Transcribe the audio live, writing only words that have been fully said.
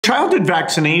Childhood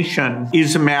vaccination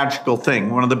is a magical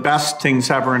thing, one of the best things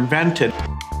ever invented.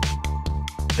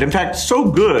 In fact,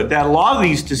 so good that a lot of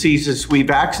these diseases we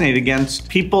vaccinate against,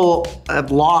 people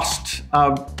have lost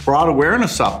broad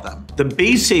awareness of them. The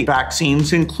basic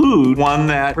vaccines include one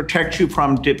that protects you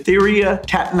from diphtheria,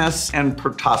 tetanus, and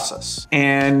pertussis.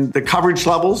 And the coverage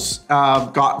levels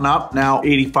have gotten up now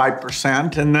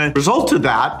 85%. And the result of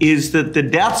that is that the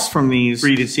deaths from these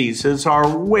three diseases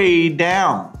are way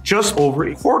down, just over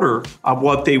a quarter of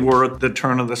what they were at the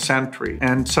turn of the century.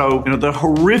 And so, the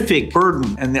horrific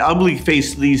burden and the ugly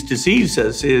face of these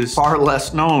diseases is far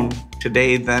less known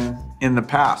today than in the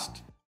past.